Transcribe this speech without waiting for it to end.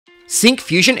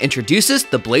Syncfusion introduces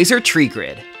the Blazor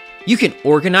TreeGrid. You can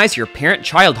organize your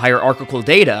parent-child hierarchical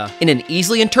data in an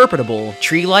easily interpretable,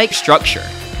 tree-like structure.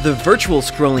 The virtual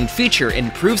scrolling feature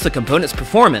improves the component's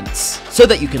performance, so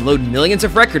that you can load millions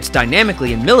of records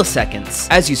dynamically in milliseconds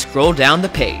as you scroll down the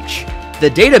page. The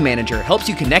Data Manager helps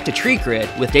you connect a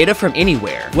TreeGrid with data from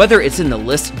anywhere, whether it's in the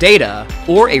list data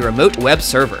or a remote web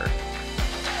server.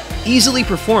 Easily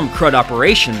perform CRUD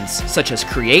operations such as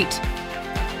create,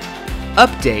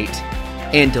 update,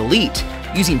 and delete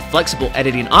using flexible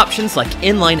editing options like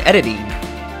inline editing,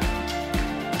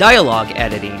 dialogue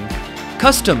editing,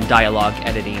 custom dialogue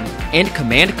editing, and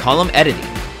command column editing.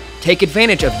 Take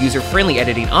advantage of user-friendly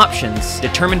editing options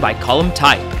determined by column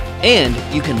type, and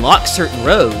you can lock certain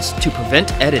rows to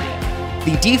prevent editing.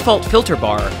 The default filter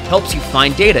bar helps you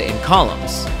find data in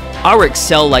columns. Our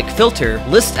Excel-like filter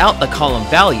lists out the column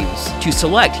values to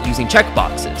select using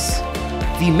checkboxes.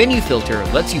 The menu filter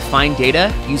lets you find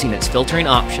data using its filtering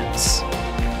options.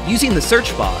 Using the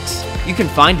search box, you can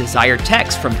find desired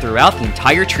text from throughout the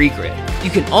entire TreeGrid. You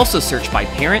can also search by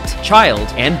parent,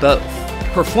 child, and both.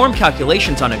 Perform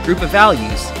calculations on a group of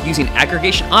values using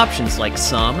aggregation options like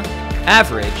sum,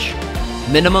 average,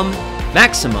 minimum,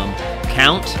 maximum,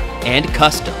 count, and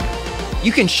custom.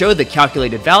 You can show the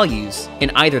calculated values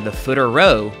in either the footer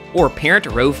row or parent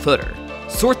row footer.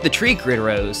 Sort the TreeGrid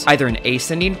rows either in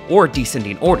ascending or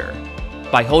descending order.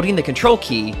 By holding the Control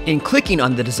key and clicking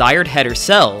on the desired header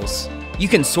cells, you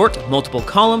can sort multiple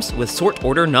columns with sort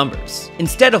order numbers.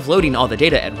 Instead of loading all the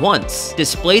data at once,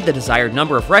 display the desired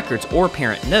number of records or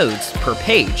parent nodes per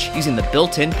page using the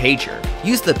built-in pager.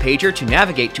 Use the pager to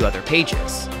navigate to other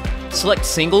pages. Select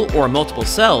single or multiple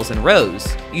cells and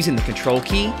rows using the Control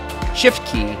key, Shift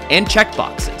key, and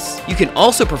checkboxes. You can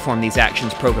also perform these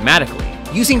actions programmatically.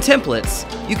 Using templates,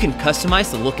 you can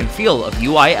customize the look and feel of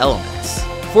UI elements.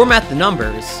 Format the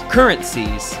numbers,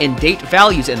 currencies, and date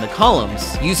values in the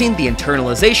columns using the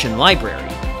internalization library.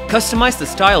 Customize the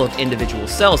style of individual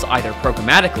cells either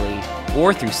programmatically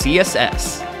or through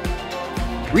CSS.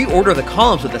 Reorder the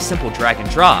columns with a simple drag and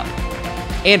drop,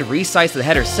 and resize the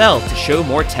header cell to show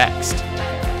more text.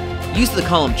 Use the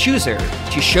column chooser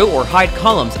to show or hide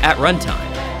columns at runtime.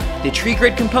 The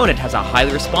TreeGrid component has a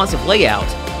highly responsive layout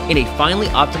and a finely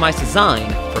optimized design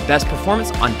for best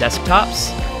performance on desktops,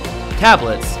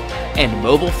 tablets, and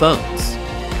mobile phones.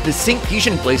 The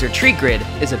Syncfusion Blazor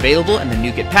TreeGrid is available in the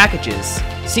NuGet packages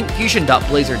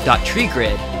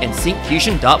syncfusion.blazor.treegrid and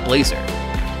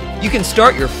syncfusion.blazor. You can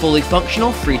start your fully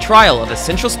functional free trial of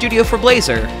Essential Studio for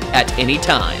Blazor at any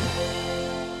time.